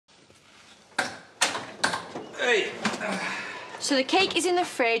Hey! So the cake is in the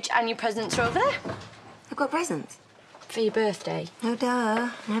fridge and your presents are over there? I've got presents. For your birthday? Oh, duh.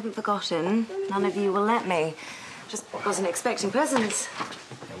 I haven't forgotten. None of you will let me. Just wasn't expecting presents.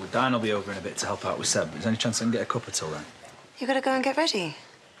 Yeah, well, Diane will be over in a bit to help out with Seb. Is there any chance I can get a cuppa till then? You gotta go and get ready.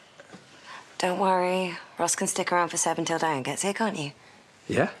 Don't worry. Ross can stick around for Seb until Diane gets here, can't you?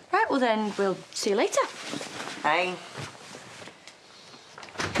 Yeah? Right, well then, we'll see you later. Hey.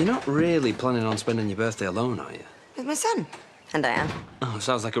 You're not really planning on spending your birthday alone, are you? With my son. And Diane. Oh,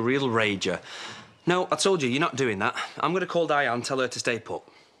 sounds like a real rager. No, I told you, you're not doing that. I'm going to call Diane, tell her to stay put.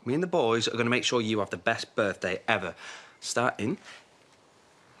 Me and the boys are going to make sure you have the best birthday ever. Starting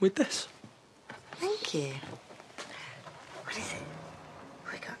with this. Thank you. What is it?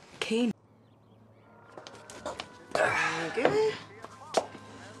 We got keen. There you go.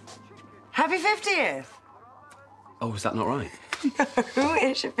 Happy 50th! Oh, is that not right? No,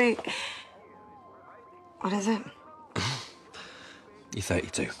 it should be... What is it? You're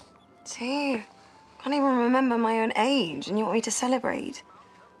 32. See, I can't even remember my own age, and you want me to celebrate?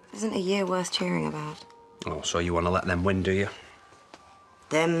 Isn't a year worth cheering about? Oh, so you want to let them win, do you?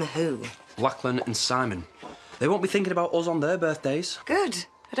 Them who? Lachlan and Simon. They won't be thinking about us on their birthdays. Good.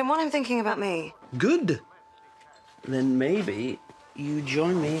 I don't want him thinking about me. Good. Then maybe you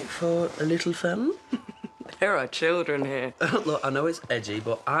join me for a little fun? There are children here. Look, I know it's edgy,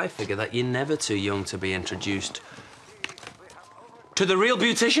 but I figure that you're never too young to be introduced to the real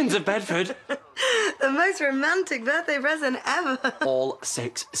beauticians of Bedford. The most romantic birthday present ever. All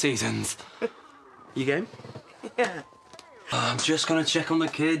 6 seasons. You game? Yeah. I'm just going to check on the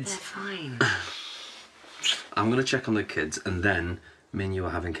kids. They're fine. I'm going to check on the kids, and then me and you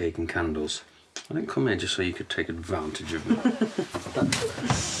are having cake and candles. I didn't come here just so you could take advantage of me.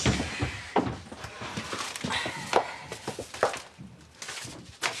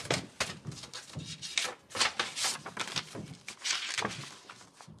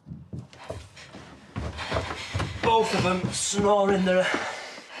 Both of them snoring there.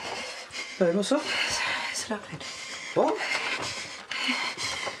 Hey, what's up? It's lovely. What?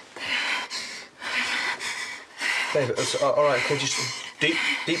 Babe, it's all right, okay, just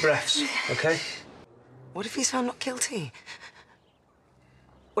deep breaths, okay? What if he's found not guilty?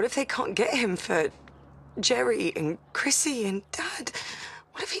 What if they can't get him for Jerry and Chrissy and Dad?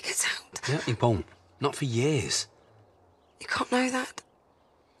 What if he gets out? Yeah, he won't. Not for years. You can't know that.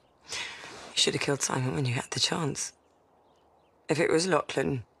 You should have killed Simon when you had the chance. If it was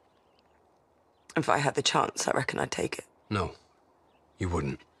Lachlan, if I had the chance, I reckon I'd take it. No, you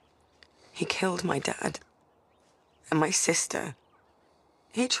wouldn't. He killed my dad and my sister.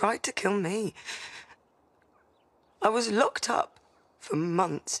 He tried to kill me. I was locked up for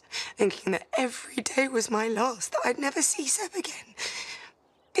months, thinking that every day was my last, that I'd never see Seb again.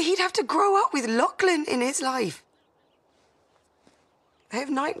 He'd have to grow up with Lachlan in his life. I have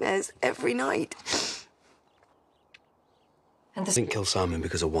nightmares every night. And I didn't kill Simon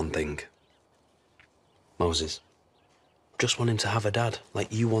because of one thing. Moses. Just want him to have a dad,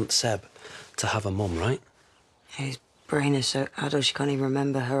 like you want Seb to have a mum, right? His brain is so adult she can't even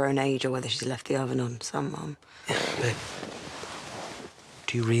remember her own age or whether she's left the oven on some mum. Yeah, babe.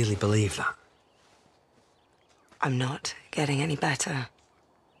 Do you really believe that? I'm not getting any better.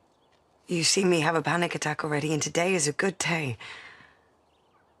 You've seen me have a panic attack already, and today is a good day.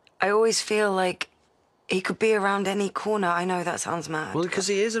 I always feel like he could be around any corner. I know that sounds mad. Well, because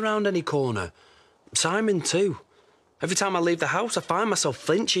he is around any corner. Simon, too. Every time I leave the house, I find myself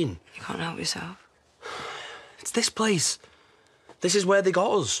flinching. You can't help yourself. It's this place. This is where they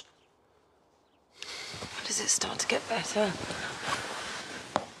got us. When does it start to get better?